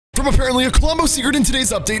From apparently a Colombo secret in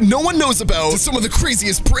today's update no one knows about, to some of the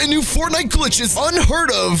craziest brand new Fortnite glitches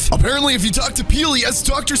unheard of. Apparently, if you talk to Peely as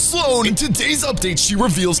Dr. Sloan, in today's update, she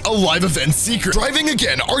reveals a live event secret. Driving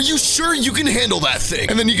again, are you sure you can handle that thing?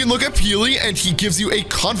 And then you can look at Peely and he gives you a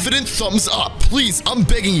confident thumbs up. Please, I'm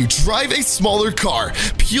begging you, drive a smaller car.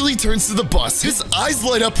 Peely turns to the bus. His eyes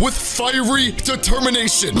light up with fiery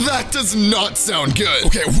determination. That does not sound good.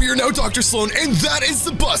 Okay, we are now Dr. Sloan, and that is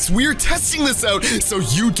the bus. We are testing this out so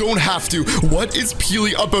you don't have to. What is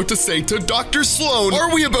Peely about to say to Dr. Sloan?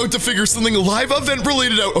 Are we about to figure something live event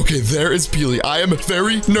related out? Okay, there is Peely. I am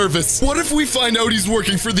very nervous. What if we find out he's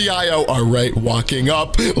working for the IO? All right, walking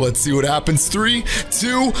up. Let's see what happens. 3,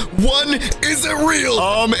 2, 1. Is it real?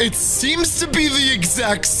 It seems to be the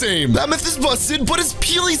exact same. That myth is busted, but is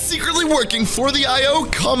Peely secretly working for the IO?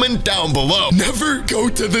 Comment down below. Never go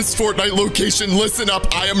to this Fortnite location. Listen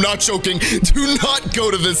up, I am not joking. Do not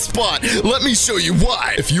go to this spot. Let me show you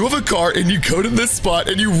why. If you have a car and you go to this spot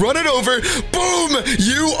and you run it over, boom,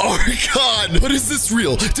 you are gone. But is this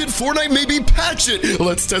real? Did Fortnite maybe patch it?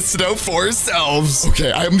 Let's test it out for ourselves.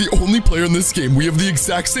 Okay, I am the only player in this game. We have the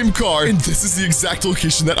exact same car, and this is the exact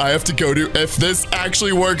location that I have to go to. If this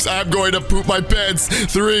actually works, I'm going to poop my pants.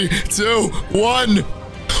 3, 2, 1.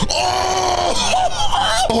 Oh!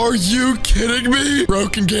 Are you kidding me?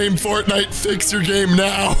 Broken game, Fortnite, fix your game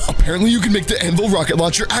now. Apparently, you can make the Anvil rocket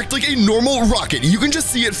launcher act like a normal rocket. You can just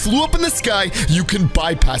see it flew up in the sky. You can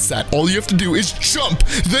bypass that. All you have to do is jump,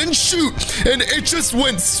 then shoot, and it just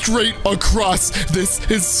went straight across. This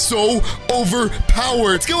is so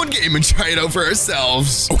overpowered. Let's go in game and try it out for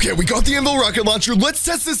ourselves. Okay, we got the Anvil rocket launcher. Let's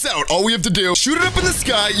test this out. All we have to do, shoot it up in the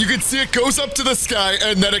sky. You can see it goes up to the sky,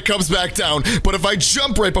 and then it comes back down. But if I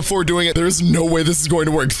jump right before doing it, there's no way this is going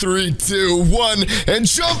to work. 3, 2, 1, and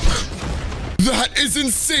jump. That is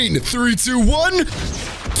insane. 3, 2, 1.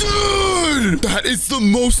 Dude, that is the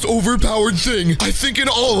most overpowered thing, I think, in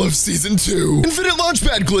all of Season 2. Infinite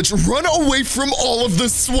Launchpad glitch, run away from all all of the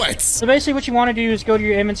sweats. So basically what you want to do is go to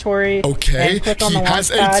your inventory. Okay, and click on he the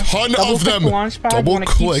has launch pad, a ton of them. Double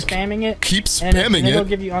click. Keep spamming it. Keep spamming and it'll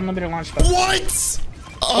give you unlimited launch pads.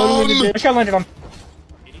 What? Which I landed on.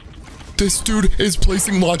 This dude is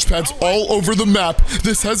placing launch pads all over the map.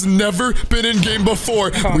 This has never been in game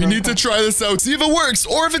before. We need to try this out, see if it works,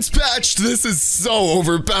 or if it's patched. This is so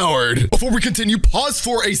overpowered. Before we continue, pause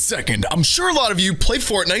for a second. I'm sure a lot of you play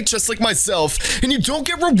Fortnite just like myself, and you don't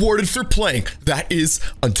get rewarded for playing. That is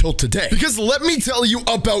until today. Because let me tell you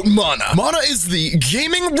about Mana. Mana is the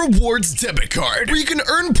gaming rewards debit card, where you can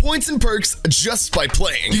earn points and perks just by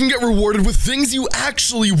playing. You can get rewarded with things you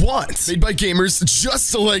actually want, made by gamers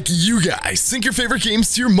just like you guys. Sync your favorite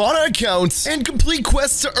games to your Mana account and complete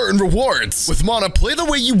quests to earn rewards. With Mana, play the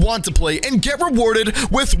way you want to play and get rewarded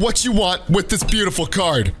with what you want with this beautiful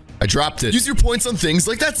card. I dropped it. Use your points on things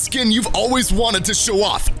like that skin you've always wanted to show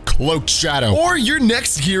off, Cloaked Shadow, or your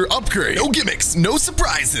next gear upgrade. No gimmicks, no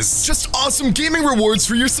surprises, just awesome gaming rewards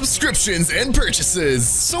for your subscriptions and purchases.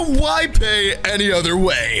 So why pay any other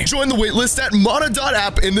way? Join the waitlist at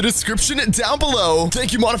mana.app in the description down below.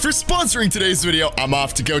 Thank you, Mana, for sponsoring today's video. I'm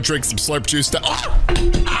off to go drink some slurp juice to...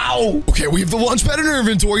 Ow! Okay, we have the launchpad in our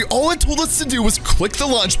inventory. All it told us to do was click the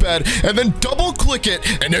launchpad and then double click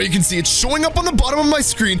it. And now you can see it's showing up on the bottom of my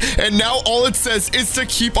screen. And now all it says is to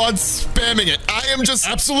keep on spamming it. I am just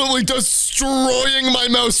absolutely destroying my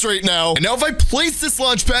mouse right now. And now if I place this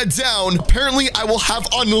launch pad down, apparently I will have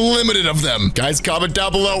unlimited of them. Guys, comment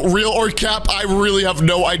down below, real or cap. I really have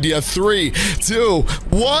no idea. 3, 2,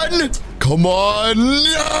 1. Come on,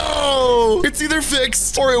 no! It's either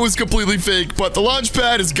fixed or it was completely fake, but the launch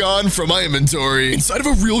pad is gone from my inventory. Inside of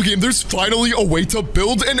a real game, there's finally a way to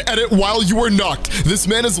build and edit while you are knocked. This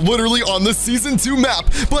man is literally on the Season 2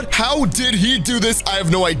 map, but how did he do this? I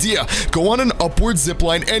have no idea. Go on an upward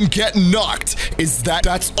zipline and get knocked.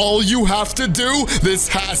 That's all you have to do? This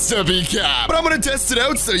has to be cap. But I'm gonna test it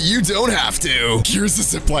out so you don't have to. Here's the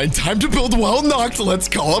zipline. Time to build while knocked. Let's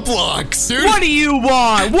call up blocks. Dude, what do you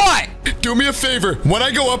want? What? Do me a favor. When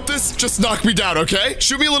I go up this, just knock me down, okay?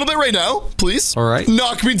 Shoot me a little bit right now, please. All right.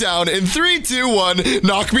 Knock me down in 3, 2, 1.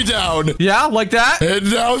 Knock me down. Yeah, like that?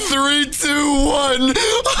 And now 3, 2, 1.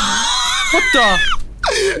 What the?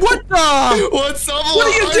 What the? What's up, What are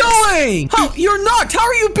you doing? How, you're knocked. How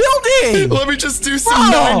are you building? Let me just do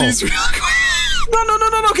some 90s real quick.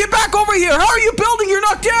 No, get back over here. How are you building? You're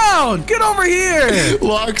knocked down. Get over here.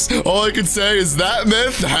 Lux, all I can say is that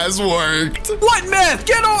myth has worked. What myth?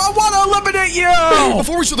 I want to eliminate hate you!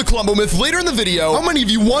 Before we show the Klombo myth later in the video, how many of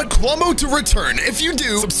you want Klombo to return? If you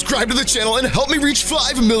do, subscribe to the channel and help me reach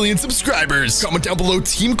 5 million subscribers. Comment down below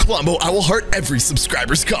Team Klombo. I will heart every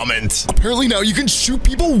subscriber's comment. Apparently now you can shoot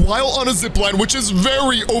people while on a zipline, which is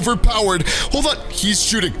very overpowered. Hold on, he's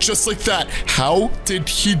shooting just like that. How did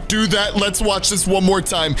he do that? Let's watch this one more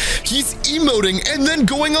time. He's emoting and then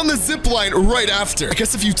going on the zipline right after. I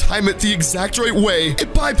guess if you time it the exact right way,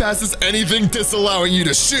 it bypasses anything disallowing you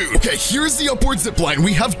to shoot. Okay, here's the upward zipline.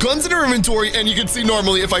 We have guns in our inventory, and you can see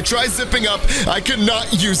normally if I try zipping up, I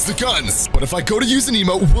cannot use the guns. But if I go to use an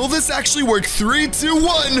emote, will this actually work? 3, 2, 1.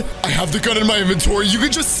 I have the gun in my inventory. You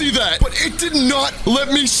can just see that. But it did not let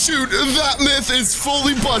me shoot. That myth is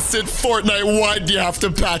fully busted. Fortnite, why'd you have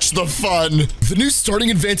to patch the fun? The new starting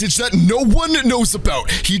advantage that no one knows about.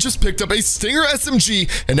 He just picked up a Stinger SMG,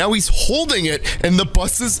 and now he's holding it, and the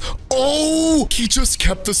buses... Oh, he just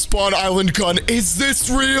kept the spawn island gun. Is this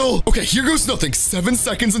real? Okay, here goes nothing. 7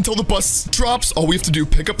 seconds until the bus drops. All we have to do,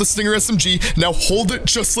 pick up the Stinger SMG. Now hold it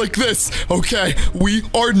just like this. Okay, we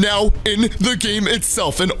are now in the game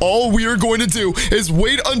itself, and all we are going to do is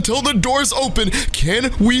wait until the doors open.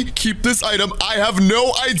 Can we keep this item? I have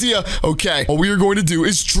no idea. Okay, all we are going to do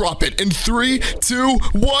is drop it in 3, 2,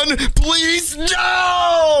 1. Please,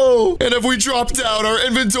 no! And if we drop down, our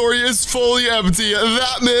inventory is fully empty.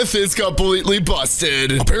 That myth is completely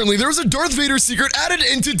busted. Apparently, there's a Darth Vader secret added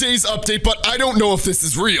in today's update, but I don't know if this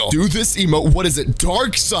is real. Do this emote. What is it?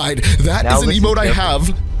 Dark Side. That is an emote I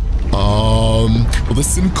have.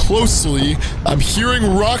 Listen closely. I'm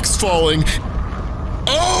hearing rocks falling.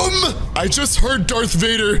 I just heard Darth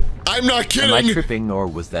Vader. I'm not kidding. Am I tripping, or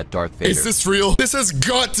was that Darth Vader? Is this real? This has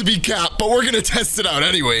got to be cap, but we're gonna test it out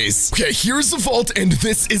anyways. Okay, here's the vault, and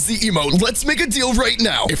this is the emote. Let's make a deal right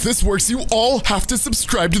now. If this works, you all have to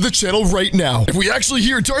subscribe to the channel right now. If we actually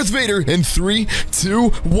hear Darth Vader in 3, 2,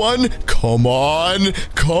 1, come on,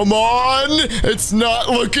 come on. It's not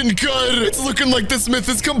looking good. It's looking like this myth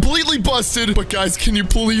is completely busted. But guys, can you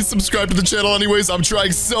please subscribe to the channel anyways? I'm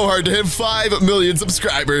trying so hard to hit 5 million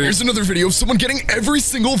subscribers. Here's another video of someone getting every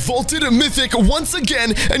single vaulted mythic once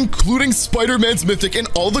again, including Spider-Man's mythic, and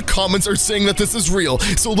all the comments are saying that this is real.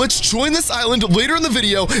 So let's join this island later in the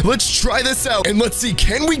video. Let's try this out, and let's see,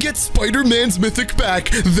 can we get Spider-Man's mythic back?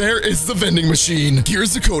 There is the vending machine.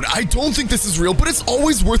 Here's the code. I don't think this is real, but it's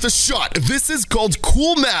always worth a shot. This is called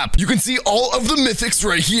Cool Map. You can see all of the mythics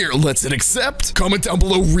right here. Let's hit accept. Comment down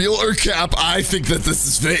below real or cap. I think that this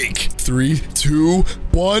is fake. 3, 2,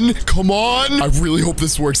 1. Come on. I really hope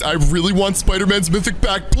this works. I really want Spider-Man's mythic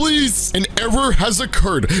back. Please. An error has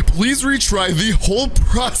occurred. Please retry the whole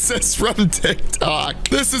process from TikTok.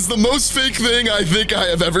 This is the most fake thing I think I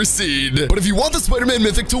have ever seen. But if you want the Spider-Man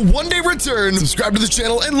mythic to one day return, subscribe to the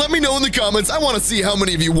channel and let me know in the comments. I want to see how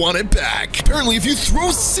many of you want it back. Apparently, if you throw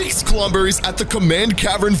 6 Klomberries at the Command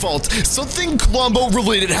Cavern Vault, something Klombo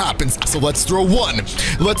related happens. So let's throw 1.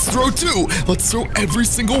 Let's throw 2. Let's throw every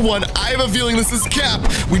single one. I have a feeling this is cap.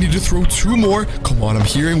 We need to throw 2 more. Come on, I'm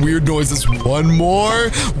hearing weird noises. 1 more.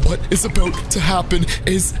 What is about to happen?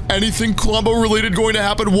 Is anything Klombo related going to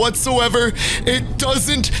happen whatsoever? It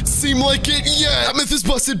doesn't seem like it yet. That myth is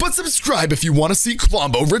busted, but subscribe if you want to see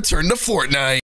Klombo return to Fortnite.